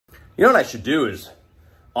You know what I should do is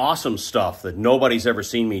awesome stuff that nobody's ever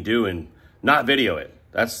seen me do and not video it.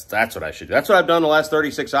 That's what I should do. That's what I've done the last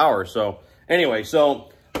 36 hours. So anyway, so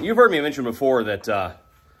you've heard me mention before that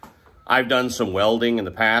I've done some welding in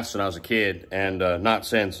the past when I was a kid, and not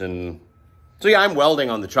since. And so yeah, I'm welding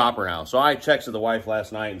on the chopper now. So I texted the wife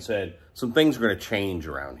last night and said, some things are going to change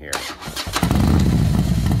around here.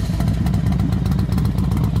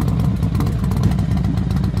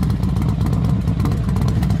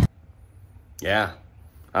 Yeah,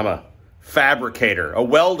 I'm a fabricator, a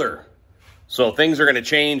welder. So things are going to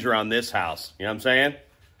change around this house. You know what I'm saying?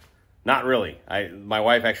 Not really. My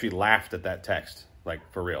wife actually laughed at that text, like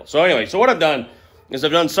for real. So anyway, so what I've done is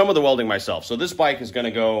I've done some of the welding myself. So this bike is going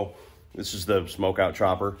to go, this is the smoke out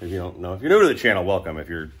chopper. If you don't know, if you're new to the channel, welcome. If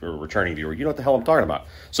you're a returning viewer, you know what the hell I'm talking about.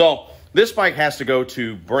 So this bike has to go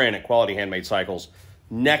to Bryn at Quality Handmade Cycles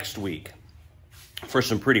next week for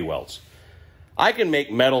some pretty welds. I can make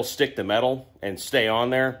metal stick to metal and stay on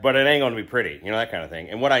there, but it ain't going to be pretty, you know, that kind of thing.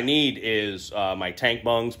 And what I need is my tank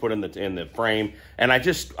bungs put in the frame, and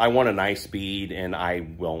I want a nice bead, and I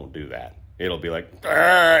won't do that. It'll be like,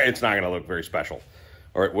 it's not going to look very special,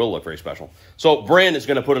 or it will look very special. So Bryn is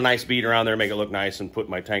going to put a nice bead around there, make it look nice, and put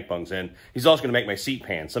my tank bungs in. He's also going to make my seat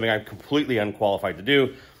pan, something I'm completely unqualified to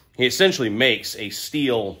do. He essentially makes a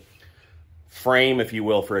steel frame, if you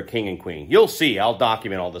will, for a king and queen. You'll see, I'll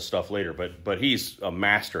document all this stuff later, but he's a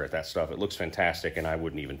master at that stuff. It looks fantastic, and I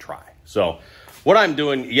wouldn't even try. So what I'm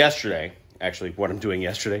doing yesterday,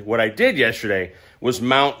 what I did yesterday was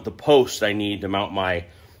mount the post I need to mount my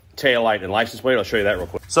taillight and license plate. I'll show you that real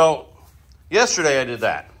quick. So yesterday I did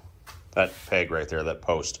that peg right there, that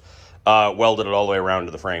post, welded it all the way around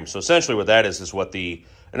to the frame. So essentially what that is what and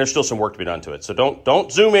there's still some work to be done to it. So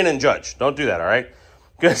don't zoom in and judge. Don't do that, all right?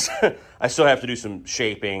 Because I still have to do some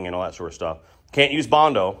shaping and all that sort of stuff. Can't use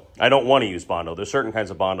Bondo. I don't want to use Bondo. There's certain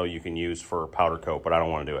kinds of Bondo you can use for powder coat, but I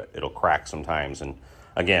don't want to do it. It'll crack sometimes. And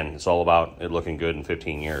again, it's all about it looking good in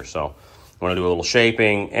 15 years. So I want to do a little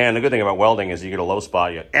shaping. And the good thing about welding is you get a low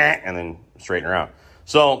spot, and then straighten her out.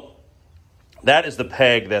 So that is the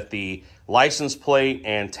peg that the license plate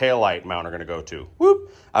and taillight mount are going to go to.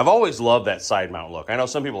 Whoop! I've always loved that side mount look. I know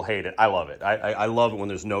some people hate it. I love it. I love it when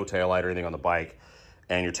there's no taillight or anything on the bike,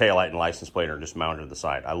 and your taillight and license plate are just mounted to the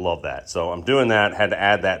side. I love that. So I'm doing that. Had to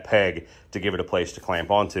add that peg to give it a place to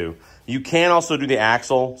clamp onto. You can also do the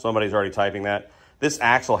axle. Somebody's already typing that. This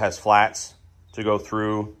axle has flats to go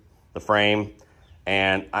through the frame,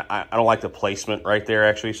 and I don't like the placement right there,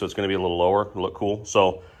 actually, so it's going to be a little lower. It'll look cool.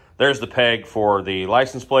 So there's the peg for the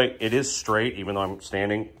license plate. It is straight, even though I'm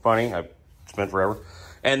standing funny. I've spent forever.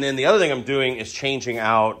 And then the other thing I'm doing is changing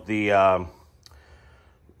out the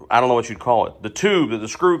I don't know what you'd call it, the tube that the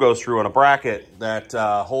screw goes through on a bracket that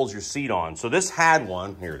holds your seat on. So this had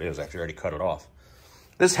one, here it is, actually already cut it off.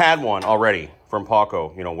 This had one already from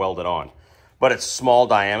Paco, welded on. But it's small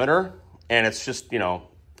diameter, and it's just, I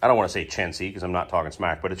don't want to say chintzy because I'm not talking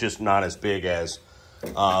smack, but it's just not as big as,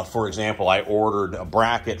 for example, I ordered a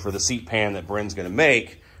bracket for the seat pan that Bryn's going to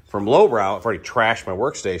make from Lowbrow. I've already trashed my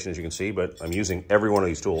workstation, as you can see, but I'm using every one of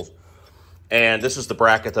these tools. And this is the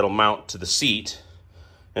bracket that'll mount to the seat,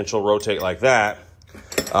 and she'll rotate like that.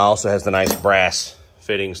 Also has the nice brass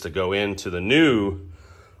fittings to go into the new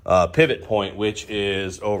pivot point, which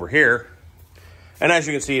is over here. And as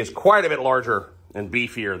you can see, it's quite a bit larger and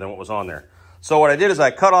beefier than what was on there. So what I did is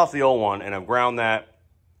I cut off the old one, and I've ground that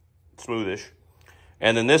smoothish.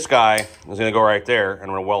 And then this guy is going to go right there, and I'm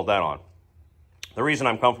going to weld that on. The reason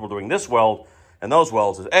I'm comfortable doing this weld and those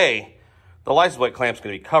welds is A, the license plate clamp's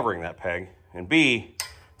going to be covering that peg, and B,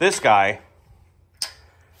 this guy,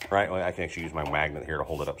 right? Well, I can actually use my magnet here to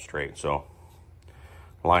hold it up straight. So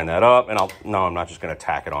line that up, and I'm not just going to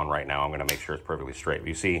tack it on right now. I'm going to make sure it's perfectly straight. But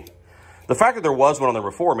you see, the fact that there was one on there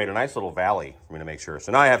before made a nice little valley for me to make sure.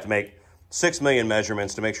 So now I have to make 6 million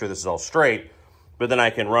measurements to make sure this is all straight, but then I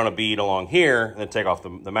can run a bead along here and then take off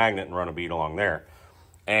the magnet and run a bead along there.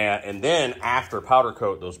 And then after powder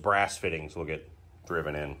coat, those brass fittings will get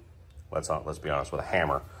driven in, let's be honest, with a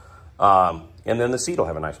hammer. And then the seat will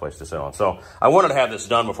have a nice place to sit on. So I wanted to have this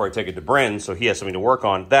done before I take it to Bryn, so he has something to work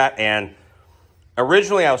on. That, and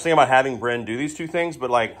originally I was thinking about having Bryn do these two things,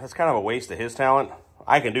 but that's kind of a waste of his talent.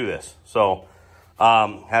 I can do this. So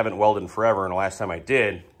haven't welded in forever, and the last time I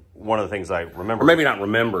did, one of the things I remember, or maybe not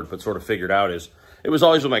remembered, but sort of figured out is, it was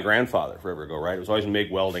always with my grandfather forever ago, right? It was always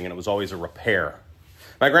MIG welding, and it was always a repair.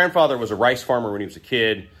 My grandfather was a rice farmer when he was a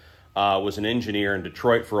kid, was an engineer in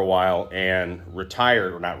Detroit for a while, and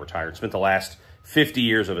spent the last 50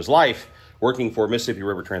 years of his life working for Mississippi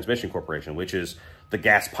River Transmission Corporation, which is the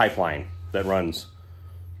gas pipeline that runs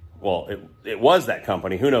well, it was that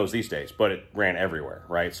company. Who knows these days? But it ran everywhere,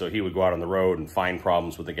 right? So he would go out on the road and find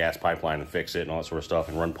problems with the gas pipeline and fix it and all that sort of stuff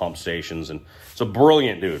and run pump stations. And it's a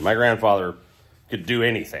brilliant dude. My grandfather could do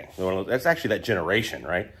anything. That's actually that generation,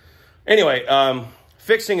 right? Anyway,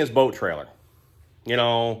 fixing his boat trailer. You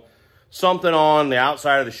know, something on the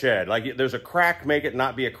outside of the shed. Like there's a crack, make it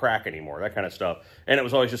not be a crack anymore. That kind of stuff. And it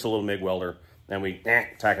was always just a little MIG welder. And we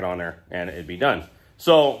tack it on there and it'd be done.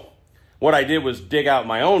 So what I did was dig out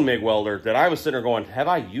my own MIG welder that I was sitting there going, have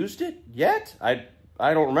I used it yet? I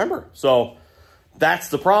don't remember. So that's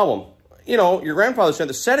the problem. You know, your grandfather said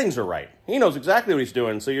the settings are right. He knows exactly what he's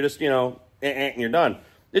doing. So you're just, you know, and you're done.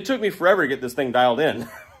 It took me forever to get this thing dialed in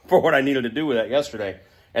for what I needed to do with that yesterday.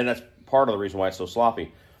 And that's part of the reason why it's so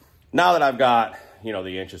sloppy. Now that I've got, you know,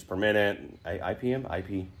 the inches per minute, IPM,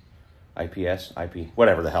 IPS, IP,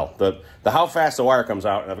 whatever the hell, the how fast the wire comes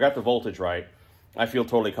out, and I've got the voltage right, I feel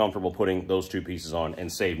totally comfortable putting those two pieces on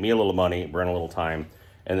and save me a little money, Brent a little time,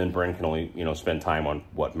 and then Brent can only, you know, spend time on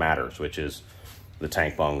what matters, which is the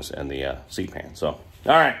tank bungs and the seat pan. So, all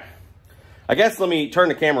right. I guess let me turn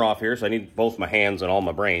the camera off here, so I need both my hands and all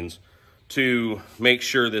my brains to make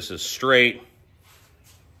sure this is straight.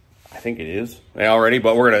 I think it is already,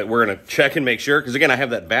 but we're gonna check and make sure, because again, I have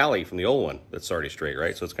that valley from the old one that's already straight,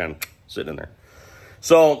 right? So it's kind of sitting in there.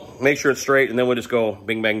 So make sure it's straight, and then we'll just go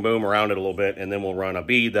bing, bang, boom around it a little bit, and then we'll run a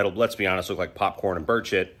bead that'll, let's be honest, look like popcorn and bird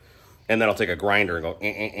shit, and then I'll take a grinder and go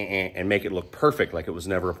and make it look perfect, like it was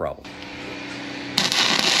never a problem.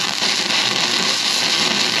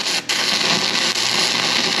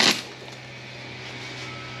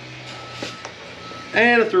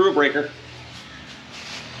 And a through breaker.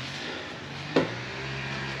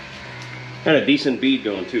 Got a decent bead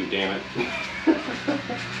going too, damn it.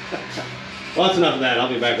 Well, that's enough of that. I'll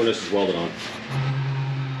be back when this is welded on.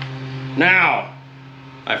 Now,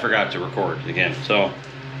 I forgot to record again. So,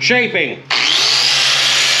 shaping.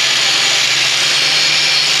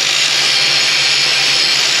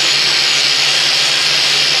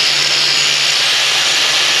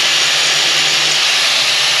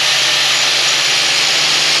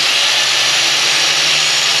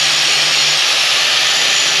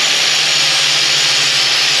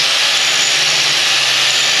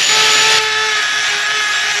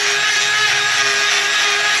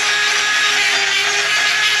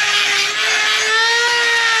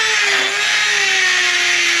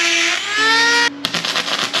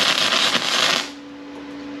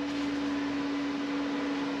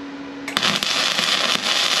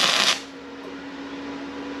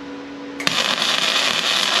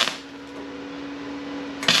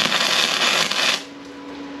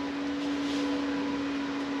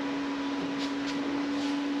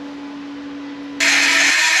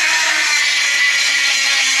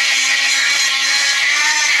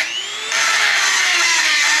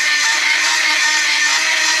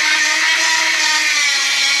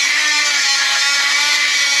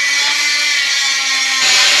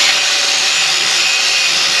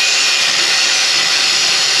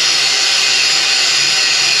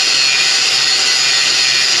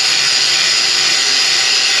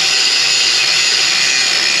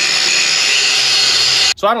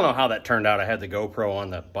 So I don't know how that turned out. I had the GoPro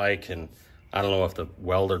on the bike, and I don't know if the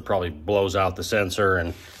welder probably blows out the sensor, and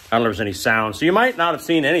I don't know if there's any sound. So you might not have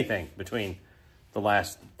seen anything between the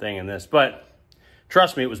last thing and this, but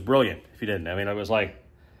trust me, it was brilliant if you didn't. I mean, it was like,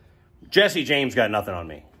 Jesse James got nothing on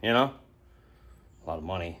me, you know? A lot of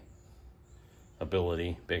money,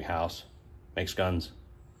 ability, big house, makes guns.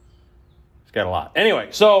 He's got a lot. Anyway,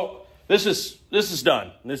 so this is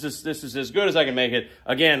done. This is as good as I can make it.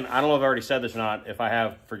 Again, I don't know if I already said this or not. If I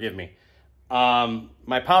have, forgive me.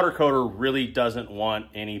 My powder coater really doesn't want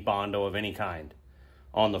any Bondo of any kind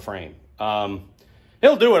on the frame.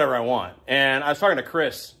 He'll do whatever I want. And I was talking to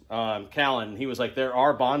Chris Callan. He was like, there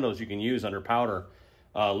are Bondos you can use under powder,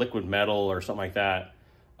 liquid metal or something like that.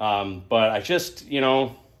 But I just, you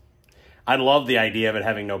know, I love the idea of it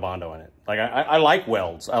having no Bondo in it. Like, I like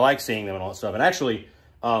welds. I like seeing them and all that stuff. And actually,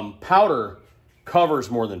 powder covers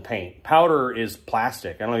more than paint. Powder is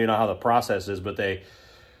plastic. I don't even know how the process is, but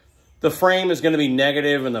the frame is going to be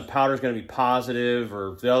negative and the powder is going to be positive,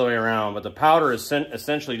 or the other way around. But the powder is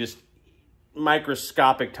essentially just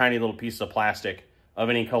microscopic, tiny little pieces of plastic of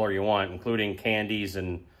any color you want, including candies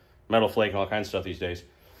and metal flake and all kinds of stuff these days.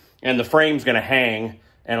 And the frame's going to hang,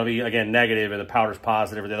 and it'll be, again, negative, and the powder's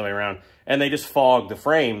positive, or the other way around. And they just fog the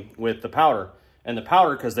frame with the powder. And the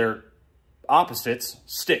powder, because they're opposites,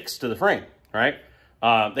 sticks to the frame, right?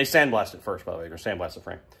 They sandblast it first, by the way. They're going to sandblast the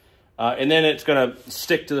frame. And then it's going to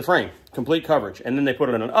stick to the frame, complete coverage. And then they put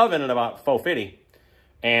it in an oven at about 450,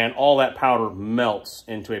 and all that powder melts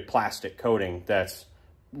into a plastic coating that's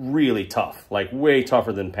really tough, like way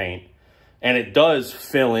tougher than paint. And it does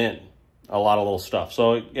fill in a lot of little stuff.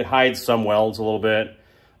 So it hides some welds a little bit.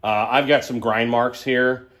 I've got some grind marks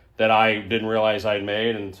here that I didn't realize I'd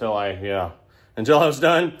made until I was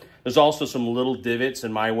done. There's also some little divots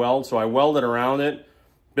in my weld. So I welded around it,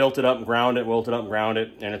 built it up and ground it, welted up and ground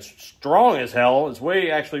it. And it's strong as hell. It's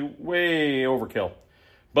actually way overkill.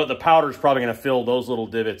 But the powder is probably going to fill those little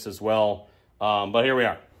divots as well. But here we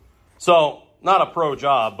are. So not a pro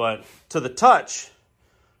job, but to the touch,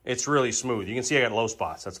 it's really smooth. You can see I got low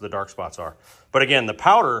spots. That's where the dark spots are. But again, the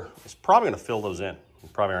powder is probably going to fill those in. You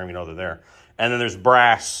probably don't even know they're there. And then there's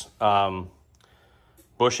brass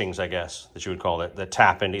bushings, I guess, that you would call it, that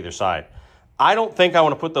tap into either side. I don't think I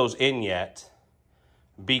want to put those in yet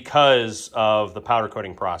because of the powder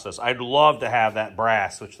coating process. I'd love to have that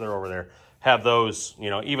brass, which they're over there, have those, you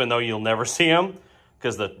know, even though you'll never see them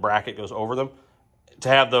because the bracket goes over them, to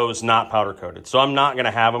have those not powder coated. So I'm not going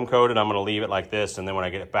to have them coated. I'm going to leave it like this, and then when I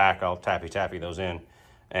get it back, I'll tappy those in,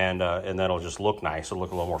 and that'll just look nice. It'll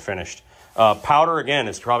look a little more finished. Powder, again,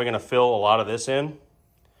 is probably going to fill a lot of this in.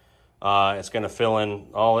 It's going to fill in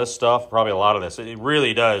all this stuff, probably a lot of this. It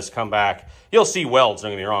really does come back. You'll see welds,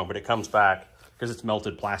 don't get me wrong, but it comes back because it's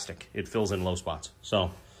melted plastic. It fills in low spots. So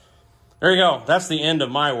there you go. That's the end of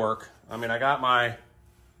my work. I mean, I got my,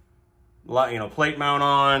 you know, plate mount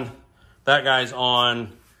on. That guy's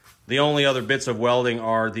on. The only other bits of welding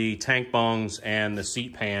are the tank bungs and the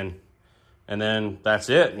seat pan. And then that's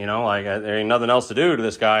it, you know, like there ain't nothing else to do to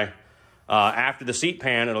this guy. After the seat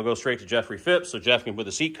pan, it'll go straight to Jeffrey Phipps, so Jeff can put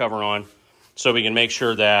the seat cover on so we can make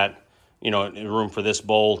sure that, you know, room for this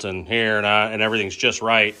bolt and here and everything's just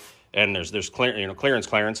right. And there's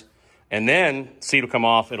clearance. And then seat will come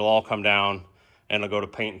off, it'll all come down, and it'll go to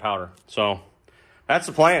paint and powder. So that's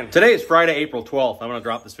the plan. Today is Friday, April 12th. I'm going to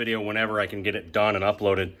drop this video whenever I can get it done and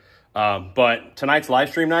uploaded. But tonight's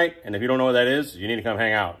live stream night, and if you don't know what that is, you need to come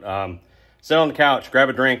hang out. Sit on the couch, grab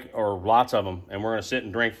a drink, or lots of them, and we're going to sit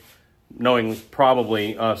and drink, knowing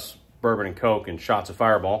probably us, bourbon and Coke and shots of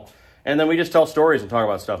Fireball. And then we just tell stories and talk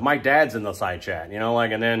about stuff. My dad's in the side chat, you know,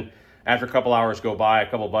 like, and then after a couple hours go by, a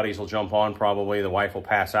couple buddies will jump on probably, the wife will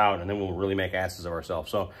pass out, and then we'll really make asses of ourselves.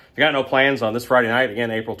 So if you got no plans on this Friday night, again,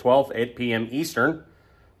 April 12th, 8 p.m. Eastern,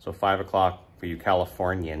 so 5 o'clock for you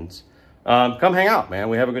Californians, come hang out, man.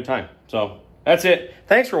 We have a good time. So that's it.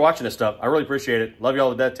 Thanks for watching this stuff. I really appreciate it. Love you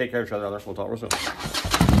all to death. Take care of each other. We'll talk real soon.